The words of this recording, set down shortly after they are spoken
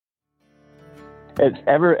it's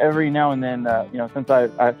every now and then, since I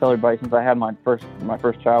tell everybody, since I had my first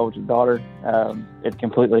child, which is a daughter, it's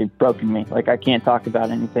completely broken me. Like, I can't talk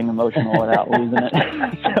about anything emotional without losing it.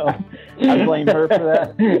 So I blame her for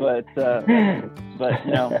that. But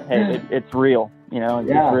hey, it's real.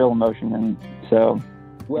 It's real emotion, and so.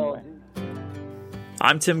 Well, anyway.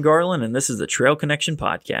 I'm Tim Garland, and this is the Trail Connection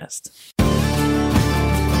Podcast.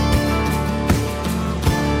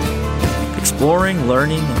 Exploring,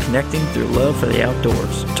 learning, and connecting through love for the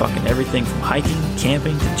outdoors. Talking everything from hiking,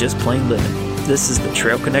 camping, to just plain living. This is the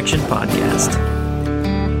Trail Connection Podcast.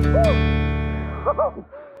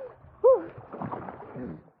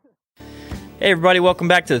 Hey everybody, welcome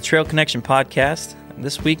back to the Trail Connection Podcast.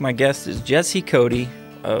 This week my guest is Jesse Cody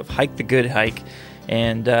of Hike the Good Hike.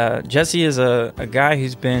 And Jesse is a guy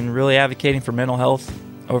who's been really advocating for mental health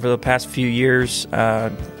over the past few years.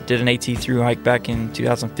 Did an AT thru hike back in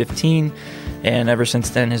 2015, and ever since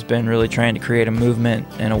then has been really trying to create a movement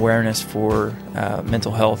and awareness for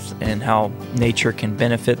mental health and how nature can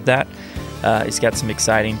benefit that. He's got some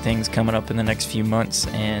exciting things coming up in the next few months,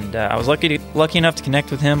 and I was lucky enough to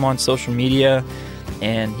connect with him on social media,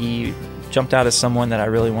 and he jumped out as someone that I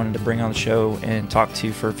really wanted to bring on the show and talk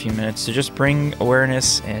to for a few minutes to just bring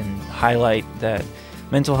awareness and highlight that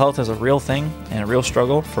mental health is a real thing and a real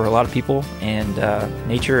struggle for a lot of people, and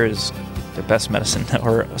nature is the best medicine,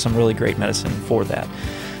 or some really great medicine for that.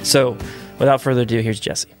 So without further ado, here's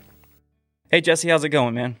Jesse. Hey Jesse, how's it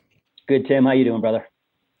going, man? Good, Tim. How you doing, brother?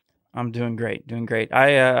 I'm doing great.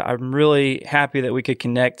 I'm really happy that we could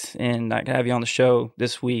connect and I could have you on the show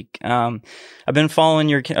this week. I've been following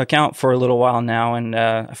your account for a little while now, and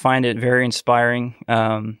I find it very inspiring.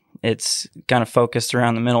 It's kind of focused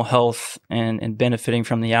around the mental health and benefiting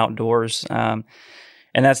from the outdoors. And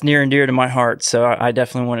that's near and dear to my heart. So I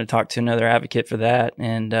definitely want to talk to another advocate for that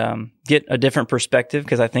and get a different perspective,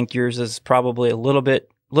 because I think yours is probably a little bit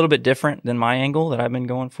different than my angle that I've been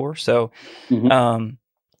going for. So,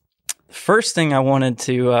 first thing I wanted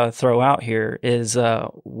to throw out here is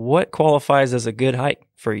what qualifies as a good hike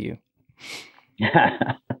for you?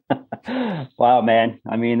 Wow, man.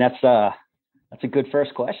 I mean, that's a good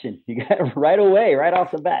first question. You got it right away, right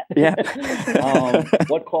off the bat. Yeah.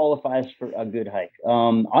 What qualifies for a good hike?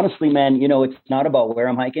 Honestly, man, it's not about where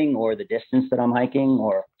I'm hiking or the distance that I'm hiking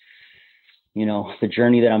or, the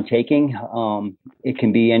journey that I'm taking. It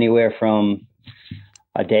can be anywhere from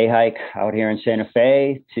a day hike out here in Santa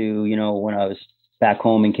Fe to, when I was back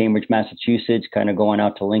home in Cambridge, Massachusetts, kind of going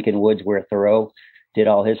out to Lincoln Woods where Thoreau did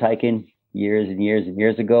all his hiking years and years and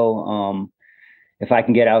years ago. If I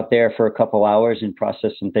can get out there for a couple hours and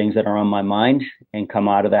process some things that are on my mind and come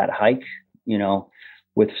out of that hike,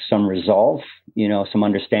 with some resolve, some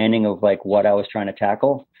understanding of like what I was trying to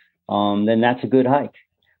tackle, then that's a good hike.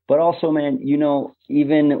 But also, man,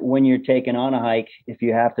 even when you're taking on a hike, if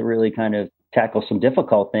you have to really kind of tackle some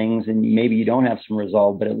difficult things and maybe you don't have some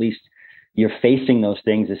resolve, but at least you're facing those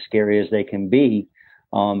things, as scary as they can be.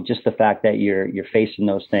 Just the fact that you're facing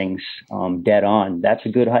those things dead on, that's a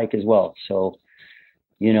good hike as well. So,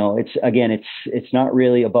 it's not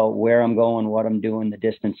really about where I'm going, what I'm doing, the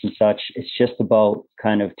distance and such. It's just about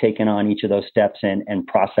kind of taking on each of those steps and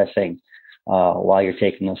processing while you're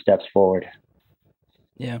taking those steps forward.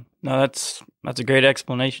 Yeah, no, that's a great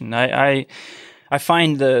explanation. I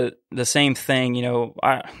find the same thing.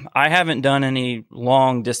 I haven't done any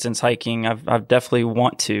long distance hiking. I've definitely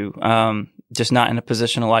want to, just not in a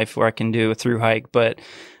position of life where I can do a through hike, but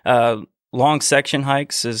long section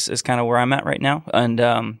hikes is kind of where I'm at right now. And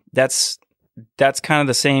that's kind of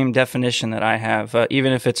the same definition that I have,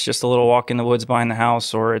 even if it's just a little walk in the woods behind the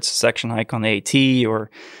house, or it's a section hike on the AT,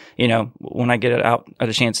 or, when I get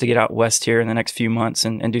a chance to get out west here in the next few months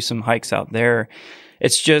and do some hikes out there.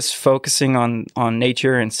 It's just focusing on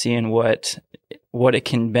nature and seeing what it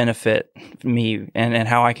can benefit me and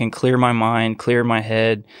how I can clear my mind, clear my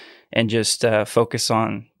head, and just focus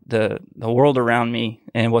on the world around me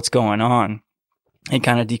and what's going on, and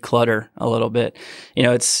kind of declutter a little bit.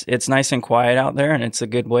 It's nice and quiet out there, and it's a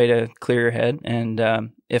good way to clear your head.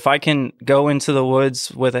 And if I can go into the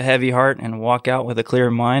woods with a heavy heart and walk out with a clear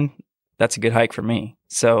mind, that's a good hike for me.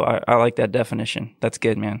 So I like that definition. That's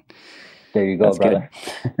good, man. There you go, that's brother.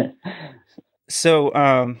 So,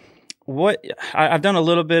 I've done a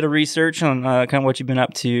little bit of research on kind of what you've been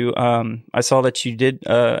up to. I saw that you did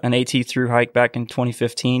an AT thru hike back in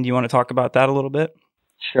 2015. Do you want to talk about that a little bit?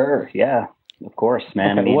 Sure. Yeah, of course,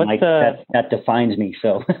 man. Okay, I mean, that defines me.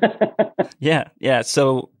 So yeah.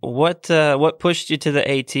 So what pushed you to the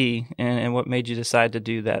AT, and what made you decide to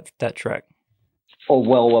do that trek? Oh,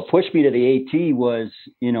 well, what pushed me to the AT was,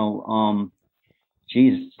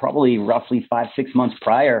 geez, probably roughly 5-6 months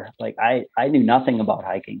prior, like I knew nothing about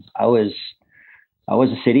hiking. I was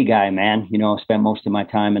a city guy, man. You know, I spent most of my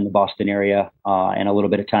time in the Boston area, and a little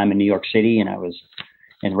bit of time in New York City, and I was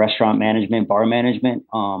in restaurant management, bar management.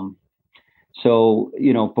 So,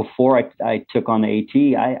 you know, before I took on the AT,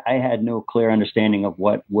 I had no clear understanding of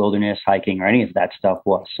what wilderness hiking or any of that stuff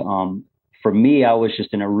was. For me, I was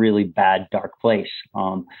just in a really bad, dark place.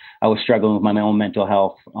 I was struggling with my own mental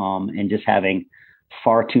health, and just having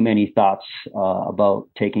far too many thoughts about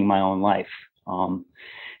taking my own life.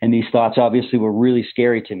 And these thoughts obviously were really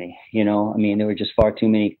scary to me. You know, I mean, there were just far too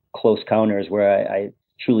many close counters where I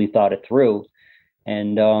truly thought it through.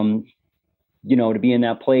 And, you know, to be in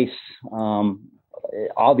that place,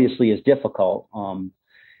 obviously is difficult.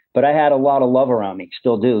 But I had a lot of love around me,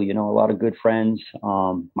 still do, you know, a lot of good friends,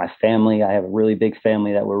 my family. I have a really big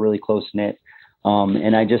family that we're really close knit.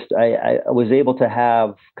 And I was able to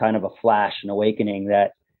have kind of a flash, an awakening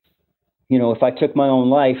that, you know, if I took my own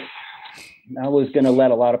life, I was going to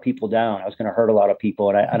let a lot of people down. I was going to hurt a lot of people.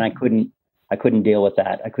 And I couldn't deal with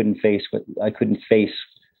that. I couldn't face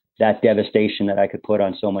that devastation that I could put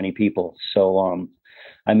on so many people. So,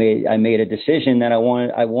 I made a decision that I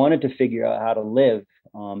wanted to figure out how to live,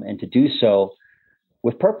 and to do so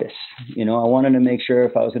with purpose. You know, I wanted to make sure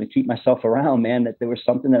if I was going to keep myself around, man, that there was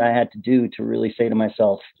something that I had to do to really say to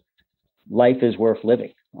myself, life is worth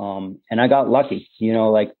living. And I got lucky, you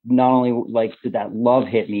know, like not only like did that love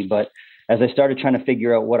hit me, but as I started trying to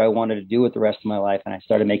figure out what I wanted to do with the rest of my life, and I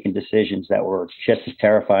started making decisions that were just as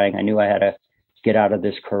terrifying, I knew I had to get out of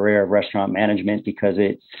this career of restaurant management because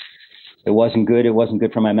it wasn't good. It wasn't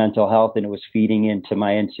good for my mental health, and it was feeding into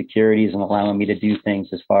my insecurities and allowing me to do things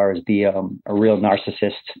as far as be a real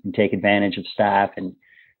narcissist and take advantage of staff and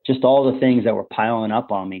just all the things that were piling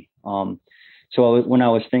up on me. So when I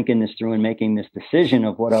was thinking this through and making this decision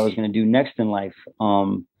of what I was going to do next in life,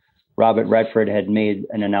 Robert Redford had made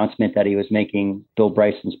an announcement that he was making Bill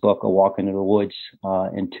Bryson's book, A Walk into the Woods,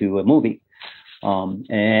 into a movie.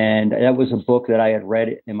 And that was a book that I had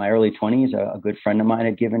read in my early 20s. A good friend of mine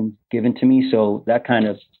had given to me. So that kind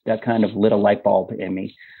of lit a light bulb in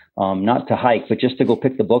me, not to hike, but just to go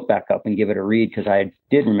pick the book back up and give it a read. Because I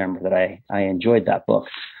did remember that I enjoyed that book.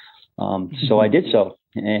 So I did so.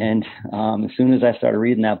 And, as soon as I started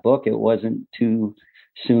reading that book, it wasn't too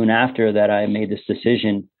soon after that I made this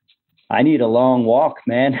decision. I need a long walk,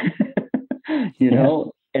 man, you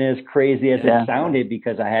know? And as crazy as it sounded,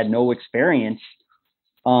 because I had no experience,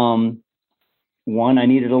 one, I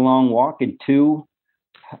needed a long walk, and two,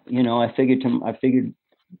 you know, I figured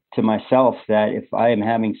to myself that if I am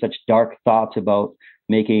having such dark thoughts about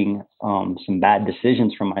making some bad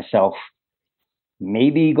decisions for myself,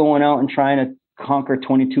 maybe going out and trying to conquer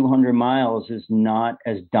 2,200 miles is not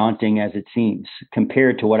as daunting as it seems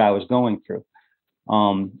compared to what I was going through.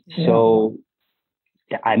 So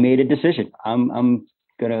I made a decision. I'm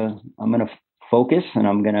gonna focus, and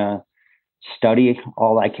I'm gonna study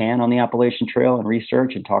all I can on the Appalachian Trail and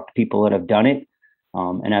research and talk to people that have done it.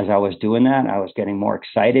 And as I was doing that, I was getting more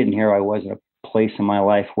excited. And here I was in a place in my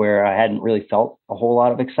life where I hadn't really felt a whole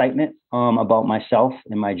lot of excitement about myself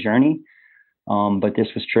and my journey. But this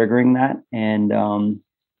was triggering that. And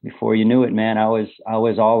before you knew it, man, I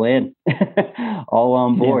was all in, all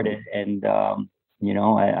on board. Yeah. And you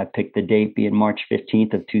know, I picked the date being March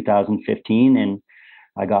 15th of 2015, and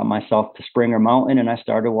I got myself to Springer Mountain and I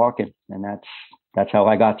started walking, and that's how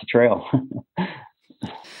I got to trail.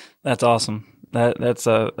 That's awesome. That's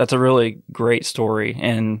a really great story.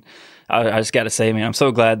 And I just got to say, man, I'm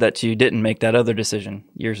so glad that you didn't make that other decision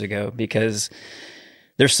years ago, because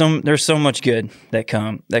there's so much good that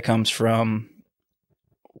comes from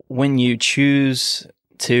when you choose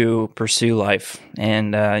to pursue life,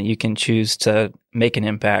 and you can choose to make an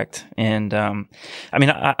impact. And I mean,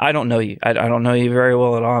 I don't know you. I don't know you very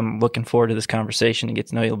well at all. I'm looking forward to this conversation and get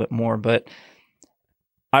to know you a little bit more. But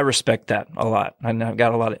I respect that a lot. And I've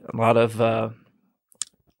got a lot of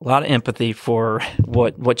empathy for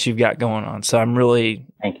what you've got going on. So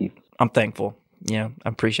thank you. I'm thankful. Yeah, I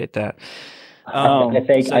appreciate that. I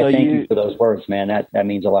thank you for those words, man. That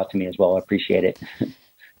means a lot to me as well. I appreciate it.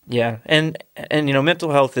 Yeah. And, you know,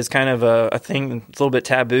 mental health is kind of a thing. It's a little bit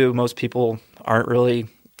taboo. Most people aren't really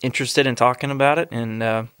interested in talking about it. And,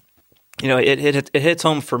 you know, it hits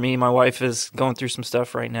home for me. My wife is going through some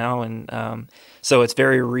stuff right now. And, so it's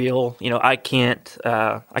very real. You know, I can't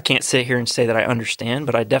sit here and say that I understand,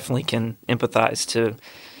 but I definitely can empathize to,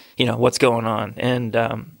 you know, what's going on. And,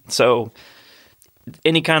 so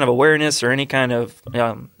any kind of awareness or any kind of,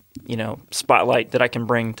 you know, spotlight that I can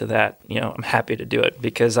bring to that, you know, I'm happy to do it,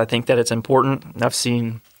 because I think that it's important. I've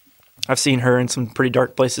seen her in some pretty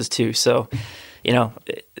dark places too. So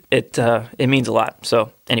it means a lot.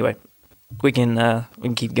 So anyway, we can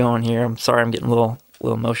keep going here. I'm sorry, I'm getting a little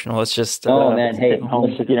emotional. It's just man. Hey,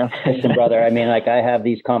 listen, brother. I mean, like I have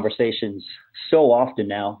these conversations so often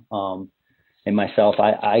now. And myself,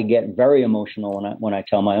 I get very emotional when I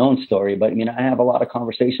tell my own story. But I have a lot of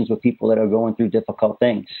conversations with people that are going through difficult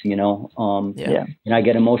things. And I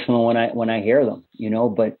get emotional when I hear them.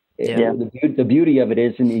 But the beauty of it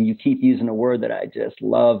is, and you keep using a word that I just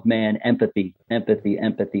love, man, empathy. And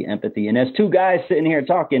as two guys sitting here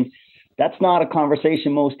talking, that's not a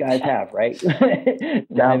conversation most guys have, right?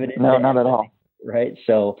 No, not at all. Right.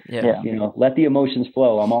 So, let the emotions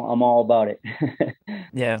flow. I'm all about it.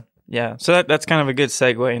 Yeah. So that's kind of a good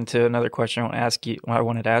segue into another question I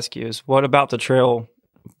wanted to ask you is, what about the trail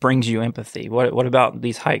brings you empathy? What about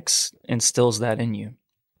these hikes instills that in you?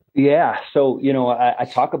 Yeah. So, I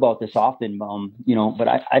talk about this often, but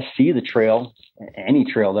I see the trail, any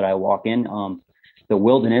trail that I walk in, the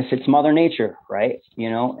wilderness, it's Mother Nature, right?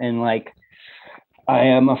 And like, I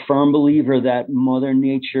am a firm believer that Mother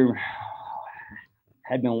Nature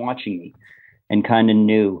had been watching me and kind of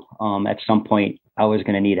knew at some point I was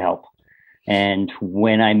going to need help. And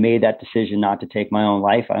when I made that decision not to take my own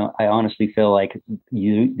life, I honestly feel like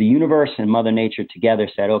the universe and Mother Nature together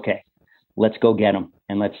said, okay, let's go get him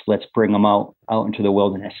and let's bring him out into the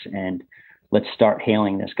wilderness and let's start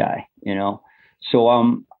hailing this guy, So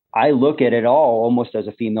I look at it all almost as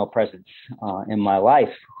a female presence in my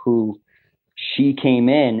life who she came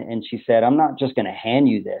in and she said, I'm not just going to hand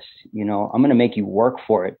you this, I'm going to make you work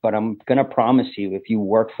for it, but I'm going to promise you, if you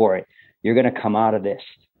work for it, you're going to come out of this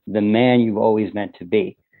the man you've always meant to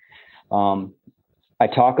be. I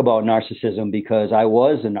talk about narcissism because I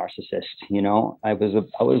was a narcissist. I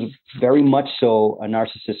was very much so a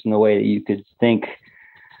narcissist in the way that you could think.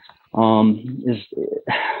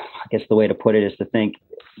 I guess the way to put it is to think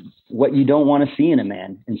what you don't want to see in a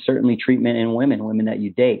man, and certainly treatment in women that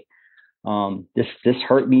you date. This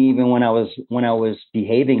hurt me even when I was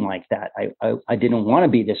behaving like that. I didn't want to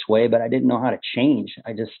be this way, but I didn't know how to change.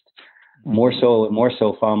 I just more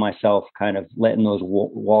so found myself kind of letting those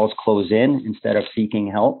walls close in instead of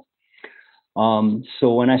seeking help.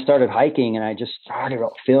 So when I started hiking and I just started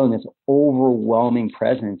feeling this overwhelming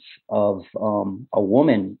presence of a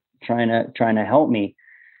woman trying to help me,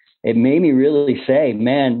 it made me really say,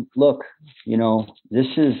 man, look, this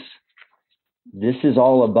is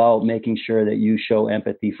all about making sure that you show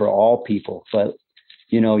empathy for all people. But,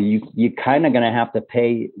 you kind of going to have to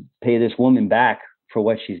pay this woman back for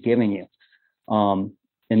what she's giving you.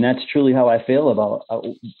 And that's truly how I feel about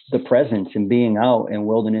the presence and being out in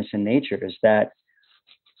wilderness and nature, is that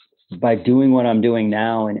by doing what I'm doing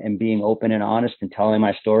now and being open and honest and telling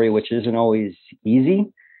my story, which isn't always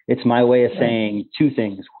easy, it's my way of saying two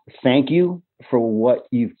things. Thank you for what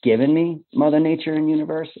you've given me, Mother Nature and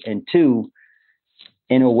universe. And two,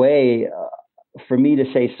 in a way, for me to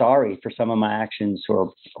say sorry for some of my actions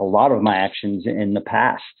or a lot of my actions in the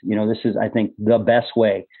past. This is, I think, the best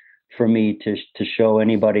way for me to show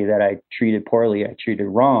anybody that I treated poorly, I treated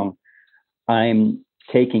wrong. I'm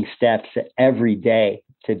taking steps every day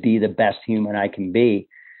to be the best human I can be.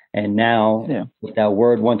 And now with that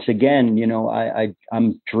word, once again,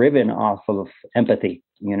 I'm driven off of empathy,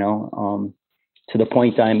 to the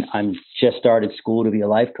point I'm just started school to be a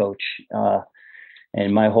life coach.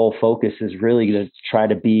 And my whole focus is really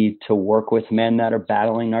to work with men that are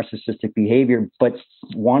battling narcissistic behavior, but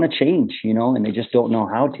want to change, and they just don't know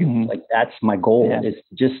how to. Mm-hmm. Like, that's my goal, is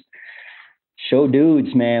to just show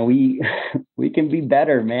dudes, man, we can be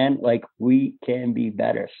better, man. Like, we can be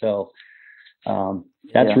better. So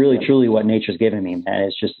that's really, truly what nature's given me, man.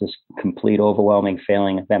 It's just this complete, overwhelming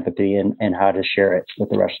feeling of empathy and how to share it with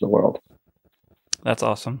the rest of the world. That's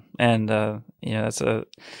awesome. And, it's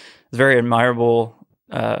very admirable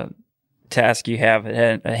task you have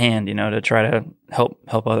at hand, to try to help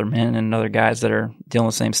other men and other guys that are dealing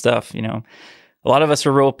with the same stuff. A lot of us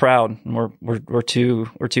are real proud, and we're too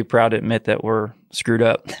proud to admit that we're screwed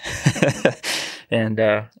up. And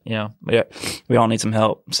we all need some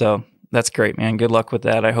help. So that's great, man. Good luck with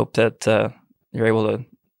that. I hope that you're able to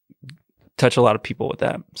touch a lot of people with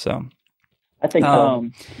that. So I think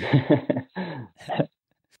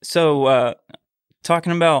so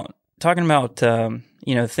talking about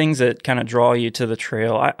things that kind of draw you to the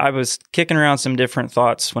trail. I was kicking around some different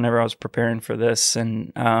thoughts whenever I was preparing for this,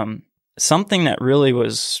 and something that really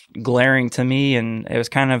was glaring to me, and it was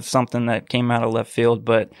kind of something that came out of left field,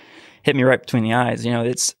 but hit me right between the eyes.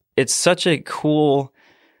 It's such a cool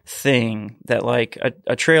thing that, like,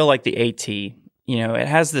 a trail like the AT, it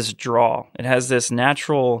has this draw. It has this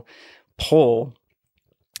natural pull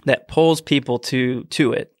that pulls people to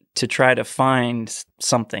it, to try to find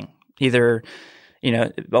something. Either,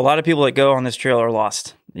 a lot of people that go on this trail are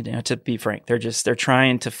lost. To be frank, they're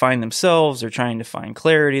trying to find themselves. They're trying to find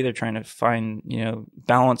clarity. They're trying to find,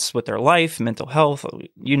 balance with their life, mental health,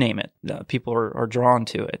 you name it. People are drawn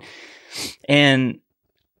to it. And,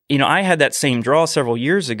 I had that same draw several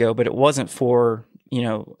years ago, but it wasn't for,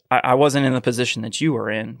 I wasn't in the position that you were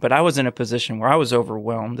in, but I was in a position where I was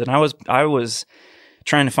overwhelmed, and I was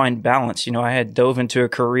trying to find balance. I had dove into a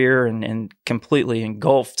career and completely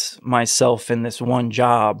engulfed myself in this one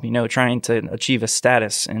job, trying to achieve a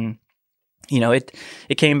status. And,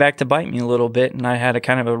 it came back to bite me a little bit. And I had a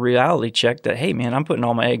kind of a reality check that, hey man, I'm putting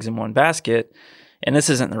all my eggs in one basket and this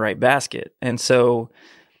isn't the right basket. And so,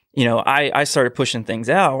 I started pushing things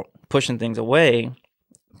away,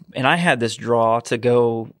 and I had this draw to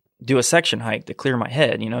go do a section hike to clear my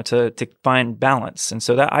head, to find balance. And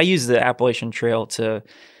so that I use the Appalachian Trail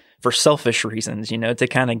for selfish reasons, to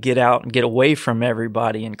kind of get out and get away from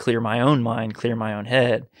everybody and clear my own mind, clear my own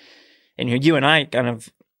head. And you and I kind of,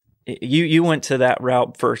 you went to that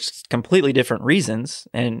route for completely different reasons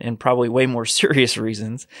and probably way more serious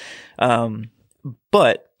reasons.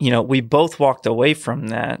 But, we both walked away from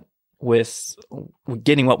that with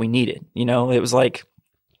getting what we needed. It was like,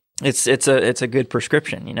 it's a good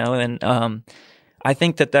prescription, and I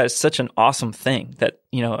think that is such an awesome thing that,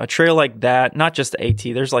 a trail like that, not just the AT,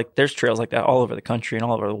 there's trails like that all over the country and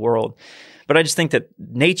all over the world. But I just think that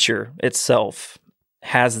nature itself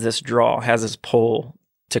has this draw, has this pull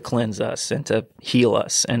to cleanse us and to heal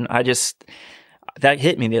us. And that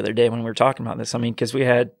hit me the other day when we were talking about this. I mean, because we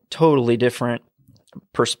had totally different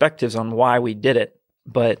perspectives on why we did it,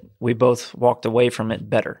 but we both walked away from it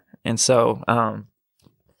better. And so,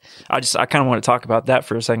 I kind of want to talk about that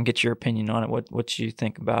for a second, get your opinion on it. What you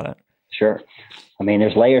think about it? Sure. I mean,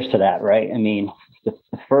 there's layers to that, right? I mean, the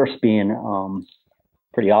first being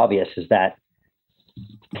pretty obvious is that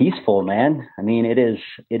peaceful, man. I mean, it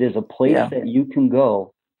is a place that you can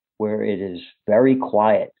go where it is very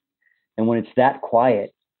quiet. And when it's that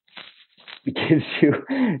quiet, it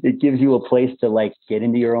gives you a place to like get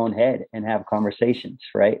into your own head and have conversations,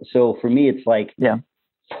 right? So for me, it's like,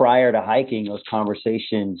 prior to hiking, those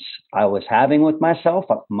conversations I was having with myself,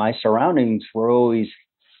 my surroundings were always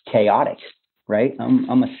chaotic, right?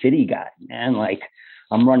 I'm a city guy, man. Like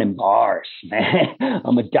I'm running bars, man.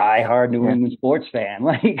 I'm a diehard New England sports fan.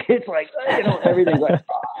 Like it's like, everything's like,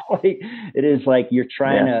 like it is like you're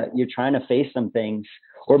trying to face some things,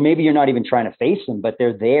 or maybe you're not even trying to face them, but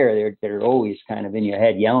they're there. They're always kind of in your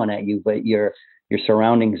head yelling at you, but your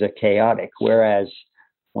surroundings are chaotic. Whereas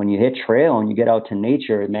when you hit trail and you get out to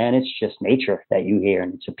nature, man, it's just nature that you hear,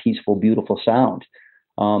 and it's a peaceful, beautiful sound.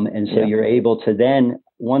 And so you're able to then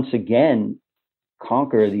once again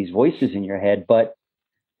conquer these voices in your head, but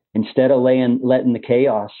instead of letting the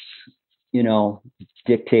chaos,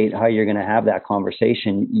 dictate how you're going to have that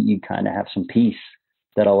conversation, you kind of have some peace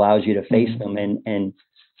that allows you to face them and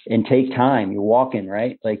take time. You're walking,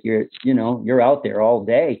 right? Like you're out there all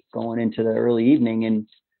day going into the early evening, and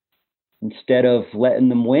instead of letting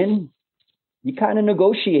them win, you kind of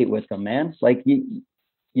negotiate with them, man. Like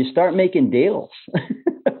you start making deals.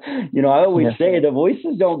 I always say the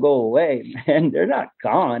voices don't go away, man. They're not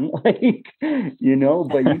gone. Like, but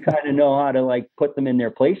you kind of know how to like put them in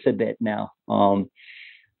their place a bit now.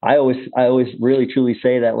 I always really truly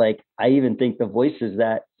say that, like, I even think the voices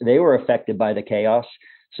that they were affected by the chaos.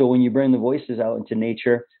 So when you bring the voices out into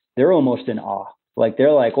nature, they're almost in awe. Like,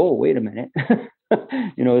 they're like, oh, wait a minute.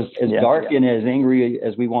 As dark and as angry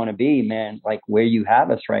as we want to be, man, like where you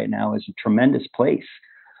have us right now is a tremendous place.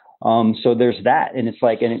 So there's that. And it's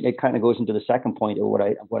like, and it kind of goes into the second point of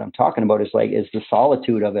what I'm talking about is the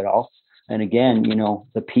solitude of it all. And again,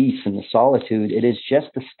 the peace and the solitude, it is just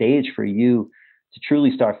the stage for you to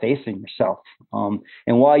truly start facing yourself.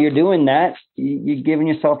 And while you're doing that, you're giving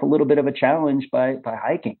yourself a little bit of a challenge by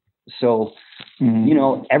hiking. So,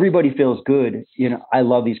 everybody feels good. I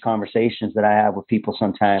love these conversations that I have with people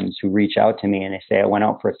sometimes who reach out to me and they say, I went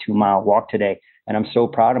out for a 2-mile walk today and I'm so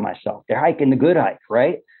proud of myself. They're hiking the good hike,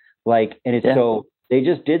 right? Like, and it's so they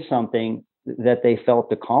just did something that they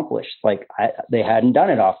felt accomplished. Like they hadn't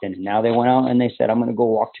done it often. And now they went out and they said, I'm going to go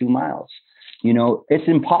walk 2 miles. It's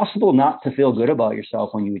impossible not to feel good about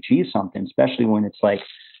yourself when you achieve something, especially when it's like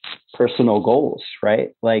personal goals,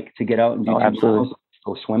 right? Like to get out and do 2 miles,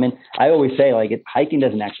 go swimming. I always say, like, hiking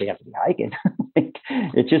doesn't actually have to be hiking.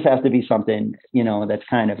 It just has to be something, that's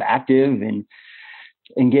kind of active and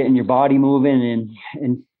getting your body moving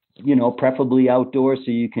and preferably outdoors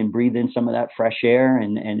so you can breathe in some of that fresh air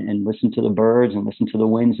and listen to the birds and listen to the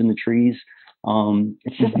winds in the trees.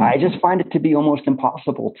 It's just, I just find it to be almost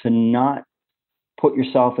impossible to not put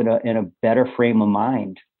yourself in a better frame of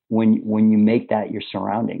mind when you make that your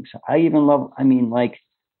surroundings. Like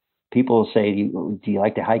people say, do you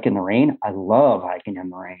like to hike in the rain? I love hiking in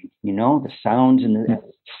the rain. The sounds and the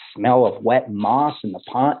smell of wet moss and the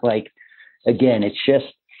pond. Like, again, it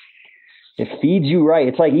feeds you right.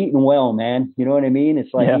 It's like eating well, man. You know what I mean?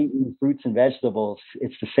 It's like eating fruits and vegetables.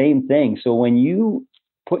 It's the same thing. So when you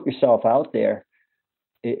put yourself out there,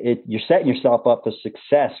 you're setting yourself up for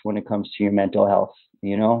success when it comes to your mental health.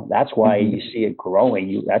 That's why you see it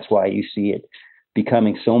growing. That's why you see it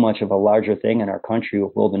becoming so much of a larger thing in our country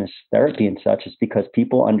with wilderness therapy and such. Is because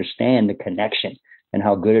people understand the connection and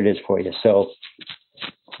how good it is for you. So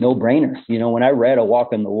no brainer. When I read A Walk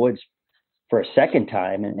in the Woods for a second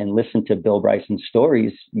time and listened to Bill Bryson's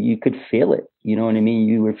stories, you could feel it. You know what I mean?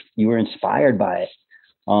 You were inspired by it.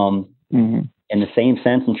 In the same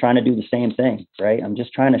sense, I'm trying to do the same thing, right? I'm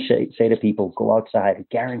just trying to say to people, go outside. I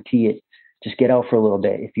guarantee it. Just get out for a little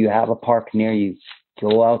bit. If you have a park near you,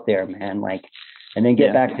 go out there, man. And then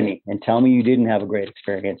get back to me and tell me you didn't have a great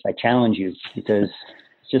experience. I challenge you, because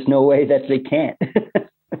it's just no way that they can't.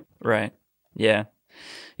 Right. Yeah.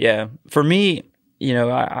 Yeah. For me,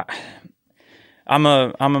 I'm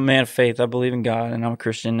a man of faith. I believe in God, and I'm a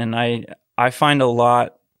Christian, and I find a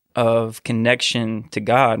lot of connection to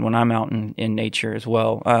God when I'm out in nature as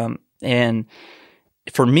well. And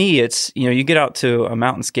for me, it's, you get out to a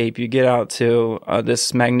mountainscape, you get out to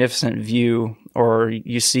this magnificent view, or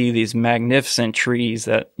you see these magnificent trees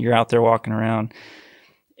that you're out there walking around.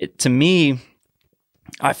 To me,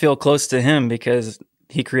 I feel close to him because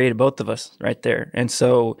he created both of us right there. And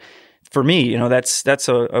so for me, that's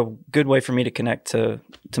a good way for me to connect to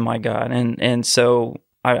my God. And so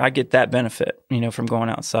I get that benefit, from going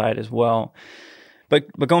outside as well. But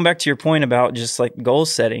going back to your point about just like goal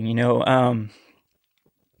setting,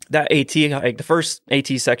 that AT hike, the first AT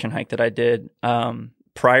section hike that I did,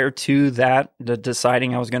 prior to that,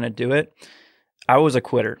 deciding I was going to do it, I was a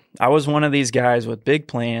quitter. I was one of these guys with big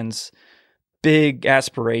plans, big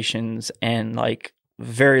aspirations, and like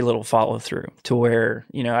very little follow through, to where,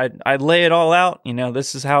 I'd lay it all out,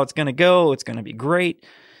 this is how it's going to go. It's going to be great.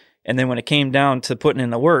 And then when it came down to putting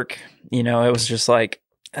in the work, it was just like,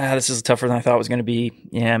 this is tougher than I thought it was going to be.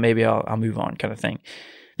 Yeah, maybe I'll move on, kind of thing.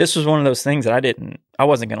 This was one of those things that I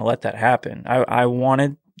wasn't going to let that happen. I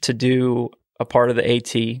wanted to do a part of the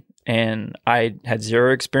AT, and I had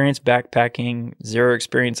zero experience backpacking, zero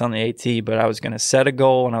experience on the AT, but I was going to set a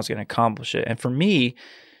goal and I was going to accomplish it. And for me,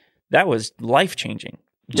 that was life-changing,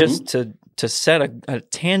 just to set a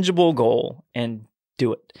tangible goal and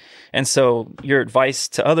do it. And so your advice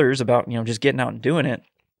to others about, just getting out and doing it,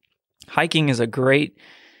 hiking is a great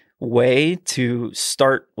way to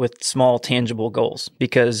start with small, tangible goals,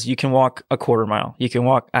 because you can walk a quarter mile, you can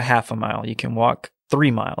walk a half a mile, you can walk 3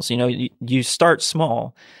 miles. You start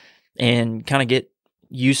small and kind of get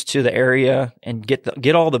used to the area and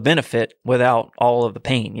get all the benefit without all of the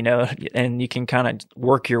pain, and you can kind of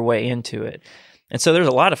work your way into it. And so there's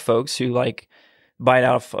a lot of folks who like bite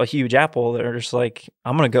out a huge apple that are just like,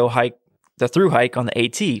 I'm going to go hike the through hike on the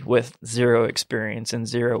AT with zero experience and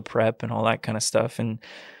zero prep and all that kind of stuff. And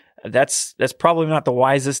that's probably not the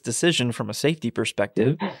wisest decision from a safety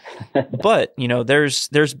perspective, but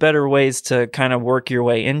there's better ways to kind of work your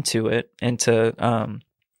way into it and to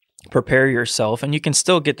prepare yourself, and you can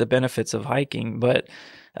still get the benefits of hiking. But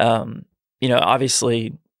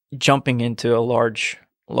obviously jumping into a large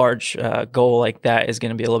goal like that is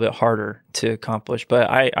going to be a little bit harder to accomplish. But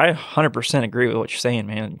I 100% agree with what you're saying,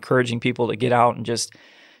 man. Encouraging people to get out and just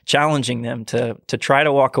challenging them to try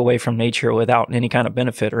to walk away from nature without any kind of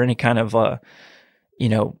benefit or any kind of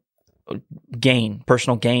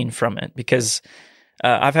personal gain from it. Because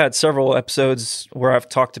I've had several episodes where I've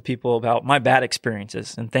talked to people about my bad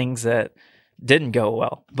experiences and things that didn't go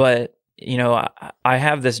well. But I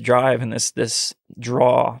have this drive and this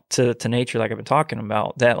draw to nature, like I've been talking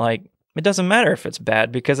about, that like it doesn't matter if it's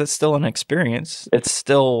bad, because it's still an experience. It's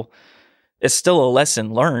still a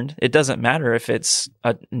lesson learned. It doesn't matter if it's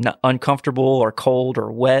uncomfortable or cold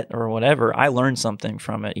or wet or whatever. I learn something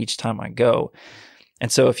from it each time I go.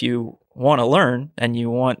 And so if you want to learn and you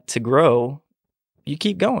want to grow, you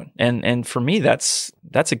keep going. And for me, that's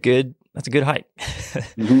a good hike.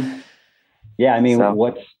 Mm-hmm. Yeah. I mean,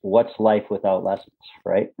 what's life without lessons,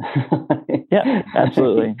 right? Yeah,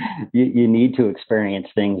 absolutely. You need to experience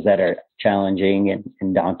things that are challenging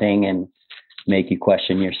and daunting and make you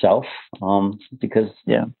question yourself, because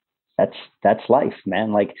that's life,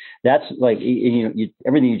 man. Like that's like,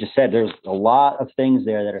 everything you just said, there's a lot of things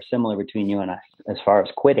there that are similar between you and I, as far as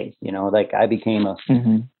quitting, like I became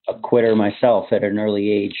a quitter myself at an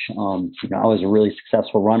early age. I was a really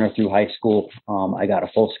successful runner through high school. I got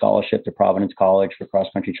a full scholarship to Providence College for cross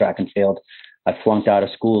country track and field. I flunked out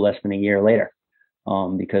of school less than a year later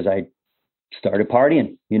because I started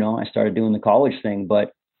partying. I started doing the college thing,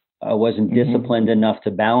 but I wasn't disciplined enough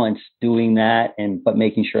to balance doing that but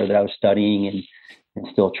making sure that I was studying and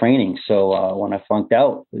still training. So when I flunked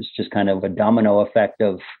out, it was just kind of a domino effect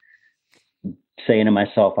of saying to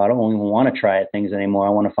myself, I don't even want to try things anymore. I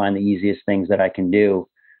want to find the easiest things that I can do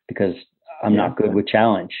because I'm not good with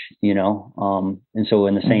challenge, and so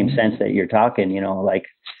in the same sense that you're talking, like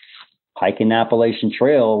hiking the Appalachian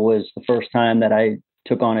Trail was the first time that I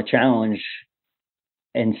took on a challenge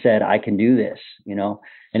and said, I can do this, and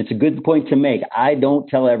it's a good point to make. I don't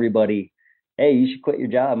tell everybody, hey, you should quit your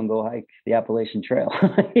job and go hike the Appalachian Trail.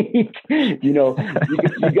 You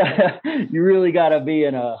really gotta be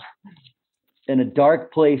in a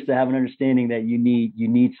dark place to have an understanding that you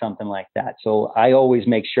need something like that. So I always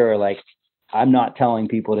make sure, like, I'm not telling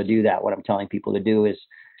people to do that. What I'm telling people to do is,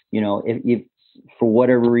 if for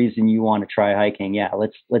whatever reason you want to try hiking,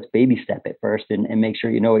 let's baby step it first and make sure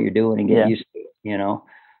you know what you're doing and get used to it,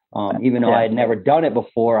 even though I had never done it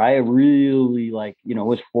before, I really it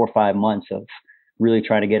was 4 or 5 months of really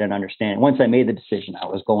trying to get an understanding. Once I made the decision, I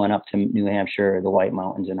was going up to New Hampshire, the White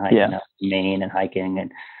Mountains, and hiking up Maine and hiking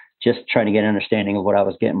and just trying to get an understanding of what I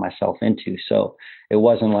was getting myself into. So it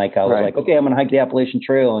wasn't like I was like, okay, I'm going to hike the Appalachian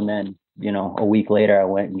Trail. And then, a week later I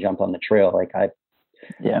went and jumped on the trail. Like I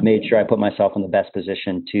made sure I put myself in the best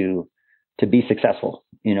position to be successful,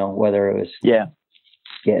 whether it was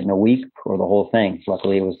getting a week or the whole thing.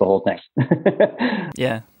 Luckily it was the whole thing.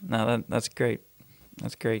 That's great.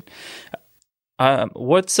 That's great.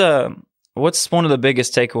 What's one of the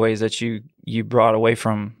biggest takeaways that you brought away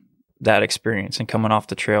from that experience and coming off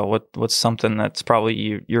the trail? What's something that's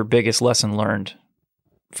probably your biggest lesson learned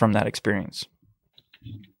from that experience?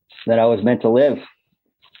 That I was meant to live,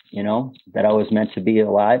 that I was meant to be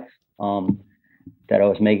alive, that I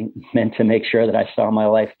was meant to make sure that I saw my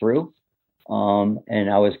life through. And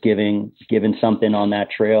I was given something on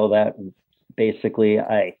that trail that basically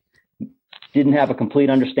I didn't have a complete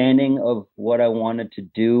understanding of what I wanted to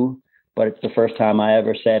do, but it's the first time I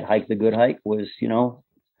ever said hike the good hike was,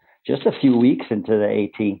 just a few weeks into the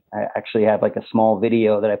AT. I actually have like a small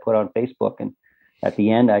video that I put on Facebook, and at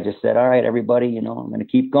the end I just said, all right, everybody, I'm going to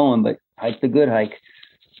keep going, but hike the good hike.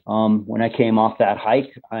 When I came off that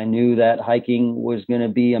hike, I knew that hiking was going to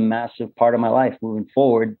be a massive part of my life moving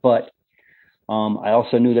forward, but I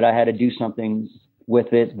also knew that I had to do something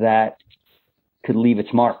with it that could leave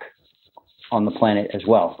its mark on the planet as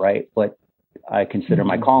well, right? What I consider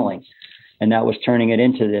my calling. And that was turning it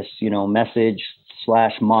into this, message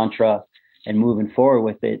 / mantra and moving forward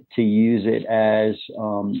with it to use it as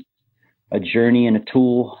a journey and a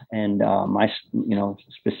tool. And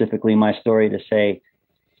specifically my story to say,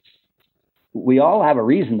 we all have a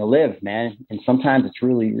reason to live, man. And sometimes it's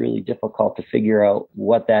really, really difficult to figure out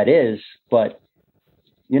what that is. But,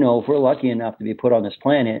 if we're lucky enough to be put on this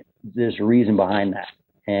planet, there's a reason behind that.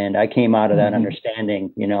 And I came out of that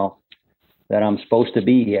understanding, that I'm supposed to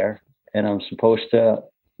be here and I'm supposed to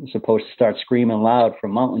start screaming loud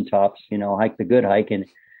from mountaintops, hike the good hike and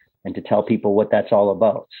to tell people what that's all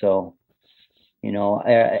about. So, now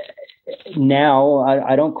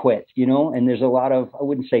I don't quit, and there's a lot of, I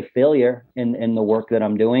wouldn't say failure in the work that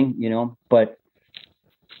I'm doing, but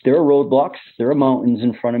there are roadblocks, there are mountains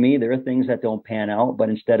in front of me. There are things that don't pan out, but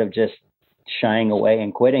instead of just shying away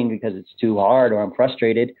and quitting because it's too hard or I'm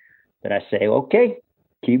frustrated, that I say, okay,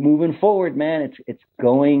 keep moving forward, man. It's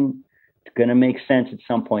going to make sense at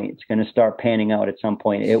some point. It's going to start panning out at some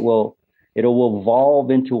point. It'll evolve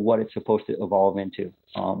into what it's supposed to evolve into.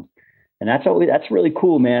 And that's really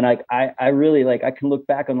cool, man. I really I can look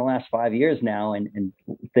back on the last 5 years now and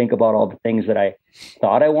think about all the things that I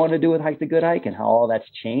thought I wanted to do with Hike the Good Hike and how all that's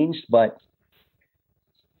changed. But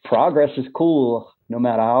progress is cool, no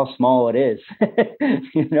matter how small it is.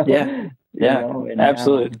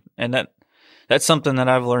 Absolutely. And that's something that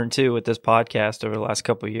I've learned too with this podcast over the last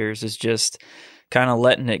couple of years is just kind of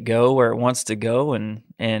letting it go where it wants to go and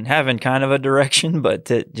having kind of a direction, but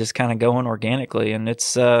just kind of going organically. And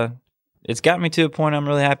it's got me to a point I'm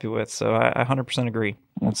really happy with. So I 100% agree.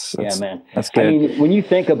 That's man. That's good. I mean, when you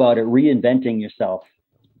think about it, reinventing yourself,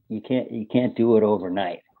 you can't do it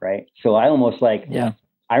overnight. Right. So I almost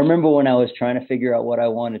I remember when I was trying to figure out what I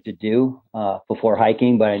wanted to do before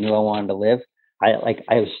hiking, but I knew I wanted to live. I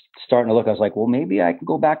was starting to look, I was like, well, maybe I can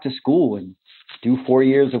go back to school and do 4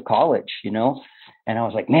 years of college, And I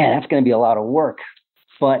was like, man, that's going to be a lot of work,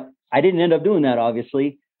 but I didn't end up doing that,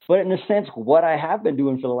 obviously. But in a sense, what I have been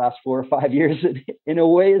doing for the last 4 or 5 years in a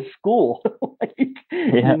way is school. Like,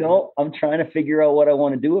 Yeah. you know, I'm trying to figure out what I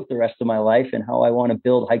want to do with the rest of my life and how I want to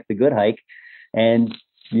build Hike the Good Hike. And,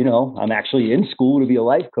 you know, I'm actually in school to be a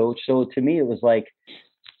life coach. So to me, it was like,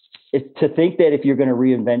 to think that if you're going to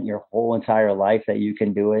reinvent your whole entire life, that you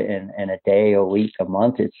can do it in a day, a week, a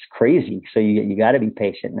month, it's crazy. So you got to be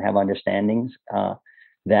patient and have understandings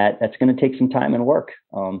that's going to take some time and work.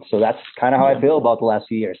 So that's kind of how I feel about the last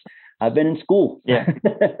few years. I've been in school,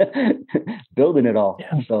 building it all.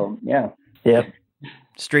 Yeah. So yeah.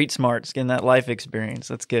 Street smarts, getting that life experience.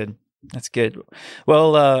 That's good. That's good.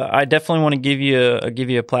 Well, I definitely want to give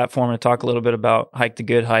you a platform to talk a little bit about Hike the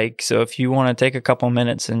Good Hike. So if you want to take a couple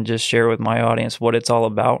minutes and just share with my audience what it's all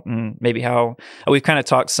about, and maybe how we've kind of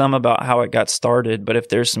talked some about how it got started, but if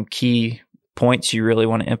there's some key points you really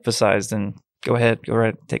want to emphasize, then go ahead,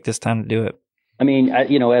 take this time to do it. I mean,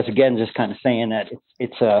 you know, as again, just kind of saying that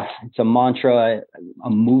it's a mantra, a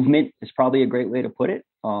movement is probably a great way to put it.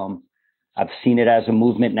 I've seen it as a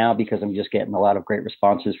movement now because I'm just getting a lot of great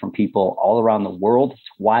responses from people all around the world. It's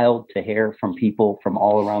wild to hear from people from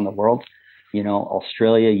all around the world, you know,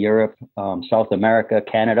 Australia, Europe, South America,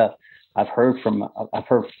 Canada. I've heard from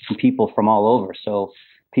people from all over. So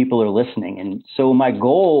people are listening. And so my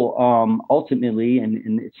goal, ultimately,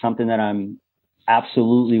 and it's something that I'm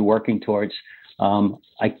absolutely working towards.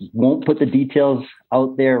 I won't put the details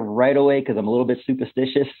out there right away because I'm a little bit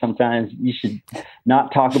superstitious. Sometimes you should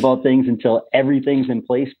not talk about things until everything's in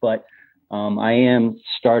place. But I am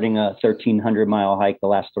starting a 1,300-mile hike, the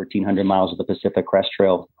last 1,300 miles of the Pacific Crest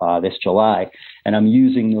Trail this July. And I'm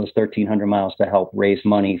using those 1,300 miles to help raise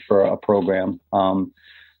money for a program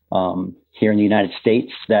here in the United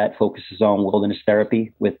States that focuses on wilderness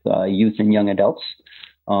therapy with youth and young adults.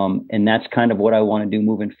 And that's kind of what I want to do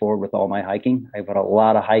moving forward with all my hiking. I've got a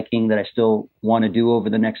lot of hiking that I still want to do over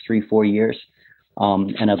the next 3-4 years.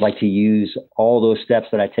 And I'd like to use all those steps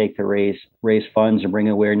that I take to raise funds and bring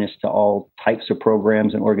awareness to all types of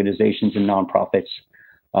programs and organizations and nonprofits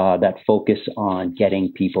that focus on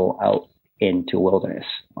getting people out into wilderness.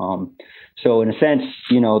 So in a sense,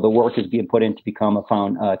 you know, the work is being put in to become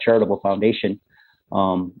a charitable foundation.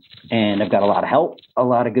 And I've got a lot of help, a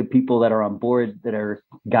lot of good people that are on board that are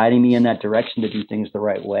guiding me in that direction to do things the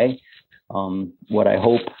right way. What I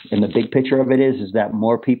hope in the big picture of it is that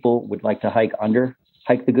more people would like to hike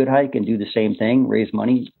the Good Hike and do the same thing, raise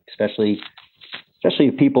money, especially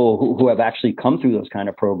people who have actually come through those kind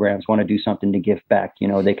of programs, want to do something to give back. You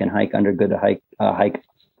know, they can hike under Hike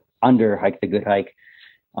the Good Hike,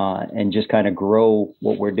 and just kind of grow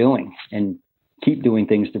what we're doing and keep doing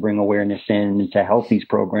things to bring awareness in and to help these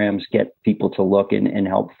programs get people to look and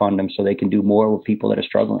help fund them so they can do more with people that are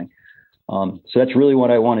struggling. So that's really what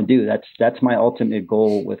I want to do. That's my ultimate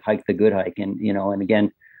goal with Hike the Good Hike. And, you know, and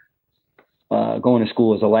again, going to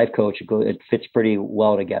school as a life coach, it fits pretty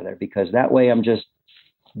well together because that way I'm just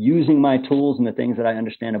using my tools and the things that I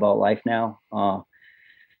understand about life now,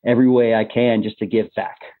 every way I can just to give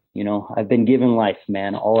back. You know, I've been given life,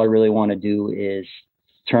 man. All I really want to do is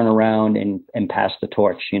turn around and pass the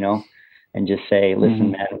torch, you know, and just say,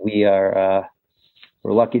 listen, man,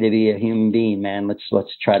 we're lucky to be a human being, man.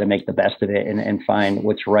 Let's try to make the best of it and find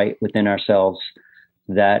what's right within ourselves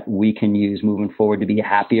that we can use moving forward to be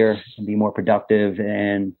happier and be more productive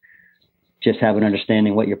and just have an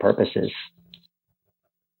understanding what your purpose is.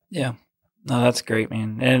 Yeah, no, that's great,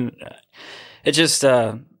 man. And it just,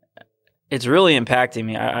 it's really impacting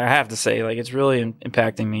me. I have to say, like, it's really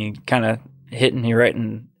impacting me, kind of hitting me right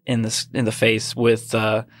in the face with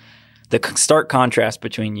the stark contrast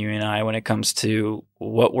between you and I when it comes to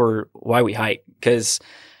why we hike. Because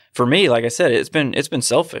for me, like I said, it's been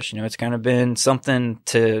selfish. You know, it's kind of been something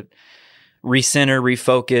to recenter,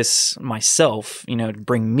 refocus myself, you know, to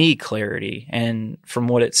bring me clarity. And from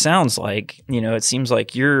what it sounds like, you know, it seems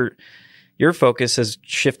like your focus has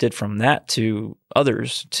shifted from that to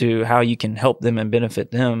others, to how you can help them and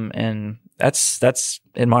benefit them. And that's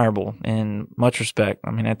admirable and much respect. I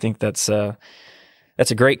mean, I think that's a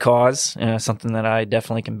great cause, something that I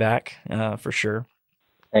definitely can back, for sure.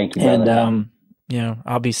 Thank you. And, you know,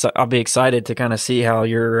 I'll be excited to kind of see how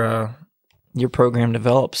your program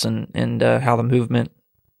develops and how the movement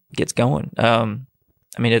gets going. I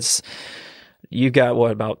mean, you've got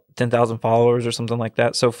about 10,000 followers or something like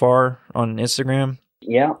that so far on Instagram.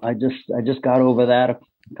 Yeah. I just got over that a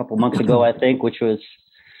couple months ago, I think, which was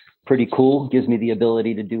pretty cool. Gives me the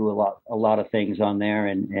ability to do a lot of things on there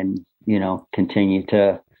and, you know, continue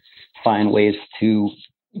to find ways to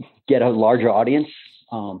get a larger audience.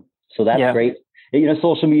 So that's great. You know,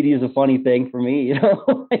 social media is a funny thing for me, you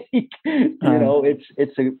know, you know,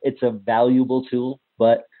 it's a valuable tool,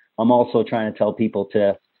 but I'm also trying to tell people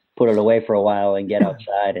to put it away for a while and get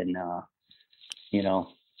outside and,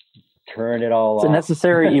 turn it all off. It's a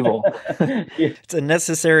necessary evil. It's a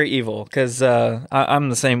necessary evil because I'm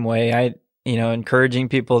the same way. Encouraging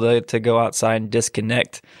people to go outside and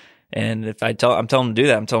disconnect. And if I'm telling them to do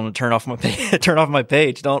that, I'm telling them to turn off my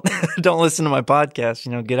page. Don't listen to my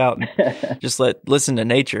podcast. Get out and just listen to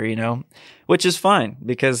nature. Which is fine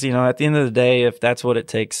because at the end of the day, if that's what it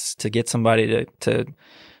takes to get somebody to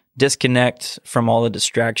disconnect from all the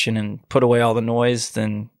distraction and put away all the noise,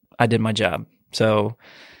 then I did my job. So.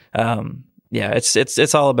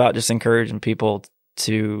 It's all about just encouraging people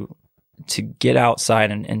to get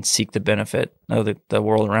outside and seek the benefit of the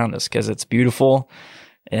world around us because it's beautiful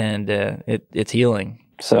and it's healing.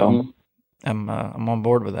 So I'm on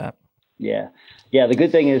board with that. Yeah. The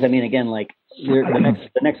good thing is, again, like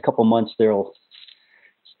the next couple months,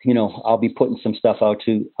 I'll be putting some stuff out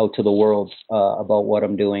to the world about what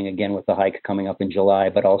I'm doing again with the hike coming up in July,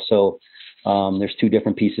 but also. There's 2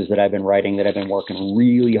 different pieces that I've been writing that I've been working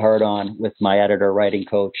really hard on with my editor, writing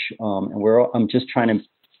coach. I'm just trying to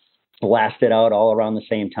blast it out all around the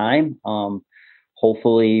same time.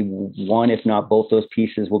 Hopefully one, if not both those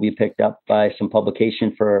pieces will be picked up by some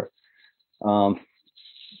publication for what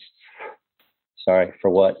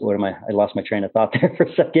am I lost my train of thought there for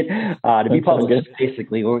a second, to be published.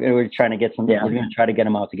 Basically, we're trying to get some, we're going to try to get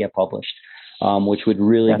them out to get published, which would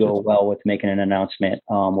really go well with making an announcement,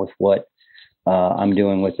 with what, I'm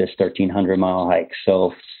doing with this 1,300-mile hike.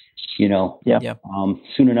 So,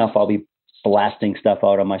 soon enough, I'll be blasting stuff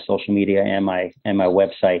out on my social media and my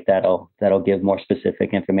website. That'll give more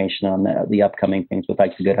specific information on the upcoming things with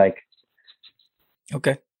Hike's a Good Hike.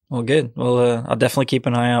 Okay. Well, good. Well, I'll definitely keep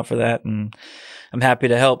an eye out for that, and I'm happy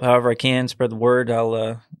to help however I can spread the word.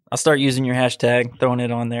 I'll start using your hashtag, throwing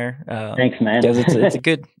it on there. Thanks, man. Because it's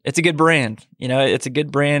a good brand. It's a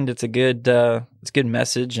good brand. It's a good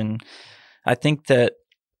message, and I think that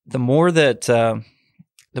the more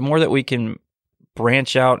that we can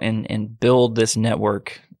branch out and build this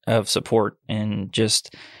network of support and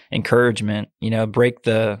just encouragement, break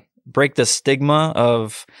the stigma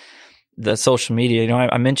of the social media.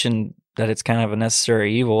 I mentioned that it's kind of a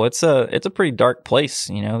necessary evil. It's a pretty dark place,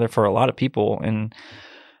 there for a lot of people, and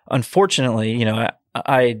unfortunately,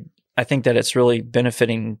 I think that it's really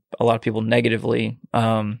benefiting a lot of people negatively.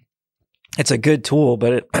 It's a good tool,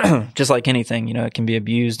 but it, just like anything, it can be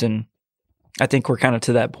abused. And I think we're kind of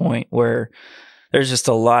to that point where there's just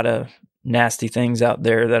a lot of nasty things out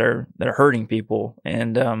there that are hurting people.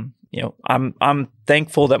 And, I'm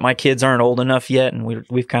thankful that my kids aren't old enough yet. And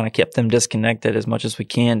we've kind of kept them disconnected as much as we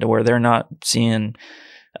can to where they're not seeing,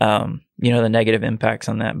 the negative impacts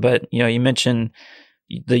on that. But, you mentioned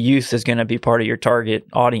the youth is going to be part of your target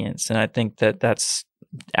audience. And I think that that's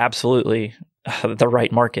absolutely the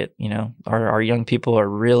right market. Our young people are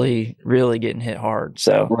really, really getting hit hard.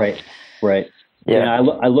 So right. Yeah.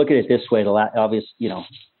 I look at it this way. Obvious,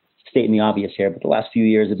 stating the obvious here, but the last few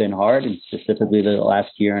years have been hard, and specifically the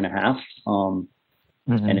last year and a half.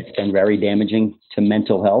 And it's been very damaging to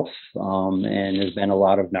mental health. And there's been a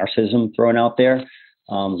lot of narcissism thrown out there,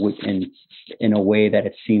 in a way that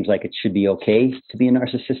it seems like it should be okay to be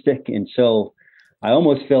narcissistic. And so I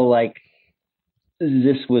almost feel like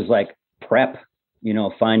this was like prep,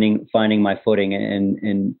 finding my footing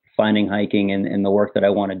and finding hiking and the work that I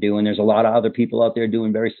want to do. And there's a lot of other people out there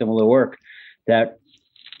doing very similar work that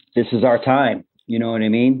this is our time. You know what I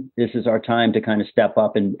mean? This is our time to kind of step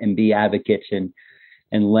up and be advocates and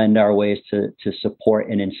lend our ways to support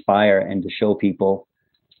and inspire and to show people,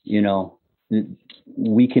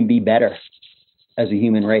 we can be better as a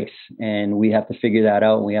human race, and we have to figure that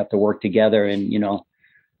out. And we have to work together, and,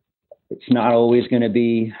 it's not always going to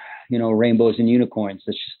be, rainbows and unicorns.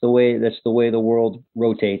 That's the way the world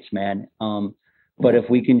rotates, man. But if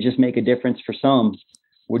we can just make a difference for some,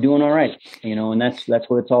 we're doing all right, and that's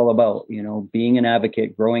what it's all about, being an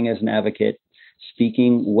advocate, growing as an advocate,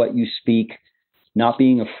 speaking what you speak, not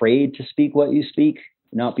being afraid to speak what you speak,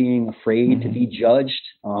 not being afraid to be judged,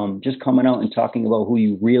 just coming out and talking about who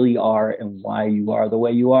you really are and why you are the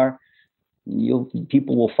way you are.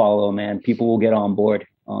 People will follow, man. People will get on board.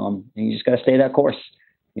 And you just got to stay that course,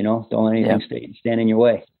 don't let anything stand in your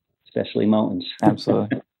way, especially mountains.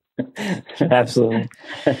 Absolutely. Absolutely.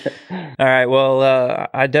 All right. Well,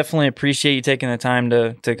 I definitely appreciate you taking the time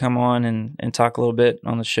to come on and talk a little bit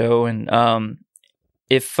on the show. And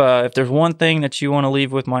if there's one thing that you want to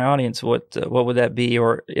leave with my audience, what would that be?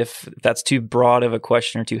 Or if that's too broad of a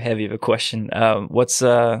question or too heavy of a question, what's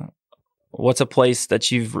a place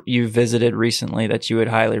that you've visited recently that you would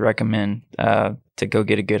highly recommend to go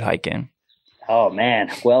get a good hike in? Oh man.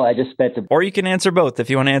 Well, I just spent or you can answer both if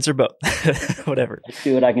you want to answer both. Whatever. Let's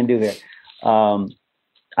see what I can do here.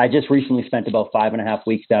 I just recently spent about 5.5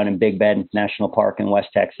 weeks down in Big Bend National Park in West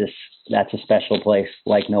Texas. That's a special place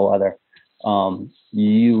like no other.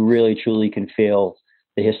 You really, truly can feel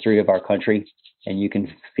the history of our country, and you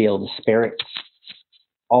can feel the spirit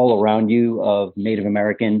all around you of Native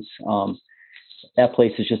Americans. That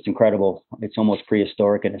place is just incredible. It's almost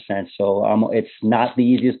prehistoric in a sense. So it's not the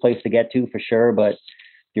easiest place to get to for sure, but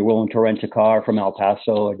if you're willing to rent a car from El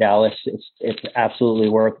Paso or Dallas, it's absolutely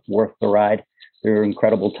worth the ride. There are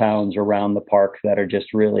incredible towns around the park that are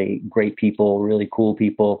just really great people, really cool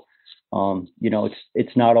people.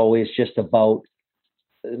 It's not always just about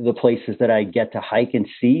the places that I get to hike and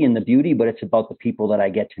see and the beauty, but it's about the people that I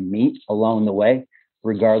get to meet along the way,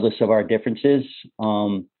 regardless of our differences.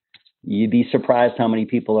 You'd be surprised how many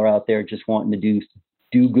people are out there just wanting to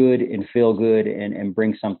do good and feel good and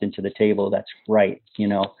bring something to the table that's right.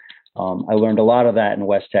 I learned a lot of that in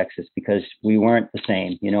West Texas because we weren't the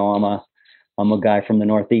same. I'm a guy from the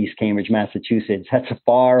Northeast, Cambridge, Massachusetts. That's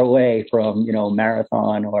far away from,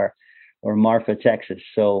 Marathon or Marfa, Texas.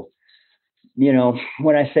 So,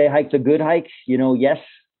 when I say hike the good hike, yes,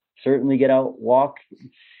 certainly get out, walk,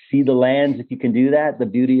 see the lands if you can do that, the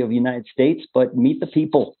beauty of the United States, but meet the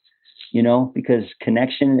people, because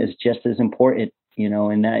connection is just as important,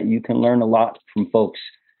 in that you can learn a lot from folks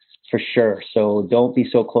for sure. So don't be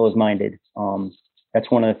so closed-minded.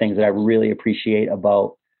 That's one of the things that I really appreciate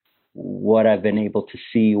about what I've been able to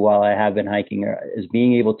see while I have been hiking is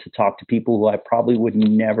being able to talk to people who I probably would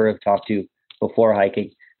never have talked to before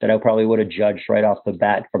hiking, that I probably would have judged right off the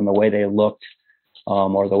bat from the way they looked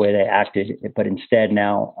or the way they acted. But instead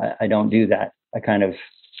now I don't do that. I kind of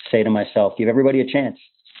say to myself, give everybody a chance.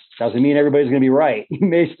 Doesn't mean everybody's going to be right. You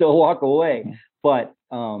may still walk away, but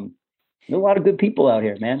there's a lot of good people out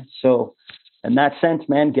here, man. So in that sense,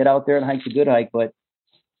 man, get out there and hike the good hike, but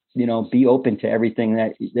be open to everything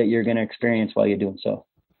that you're going to experience while you're doing so.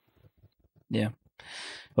 Yeah.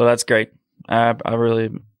 Well, that's great. I really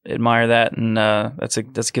admire that. And that's a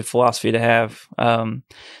good philosophy to have.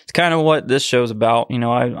 It's kind of what this show's about.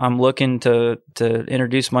 I'm looking to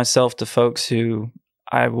introduce myself to folks who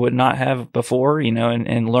I would not have before,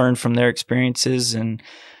 and learn from their experiences. And,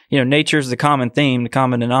 nature's the common theme, the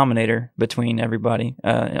common denominator between everybody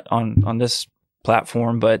on this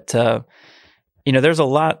platform. But, there's a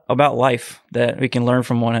lot about life that we can learn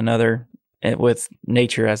from one another with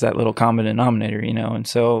nature as that little common denominator, and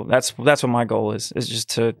so that's what my goal is just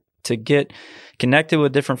to get connected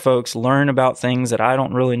with different folks, learn about things that I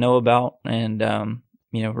don't really know about, and,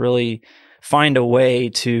 really find a way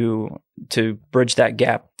to bridge that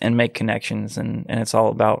gap and make connections. And it's all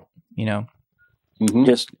about,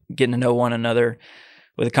 just getting to know one another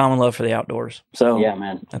with a common love for the outdoors. So yeah,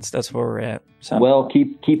 man, that's where we're at. So well,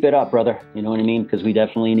 keep it up, brother. You know what I mean? Because we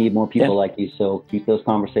definitely need more people like you. So keep those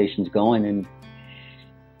conversations going. And,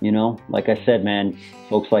 like I said, man,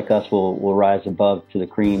 folks like us will rise above to the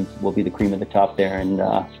cream. We'll be the cream of the top there, and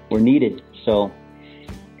we're needed. So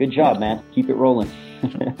good job, man. Keep it rolling.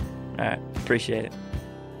 All right. Appreciate it.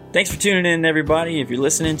 Thanks for tuning in, everybody. If you're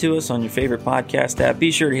listening to us on your favorite podcast app,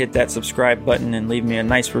 be sure to hit that subscribe button and leave me a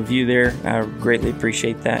nice review there. I greatly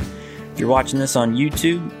appreciate that. If you're watching this on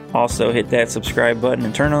YouTube, also hit that subscribe button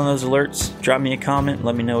and turn on those alerts. Drop me a comment.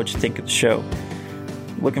 Let me know what you think of the show.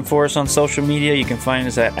 Looking for us on social media, you can find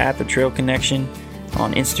us at The Trail Connection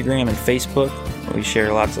on Instagram and Facebook. We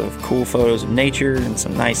share lots of cool photos of nature and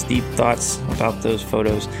some nice deep thoughts about those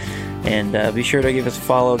photos. And be sure to give us a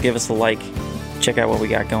follow, give us a like. Check out what we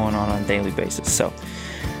got going on a daily basis. So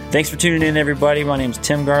thanks for tuning in, everybody. My name is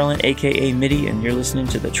Tim Garland, aka Mitty, and you're listening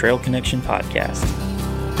to the Trail Connection Podcast.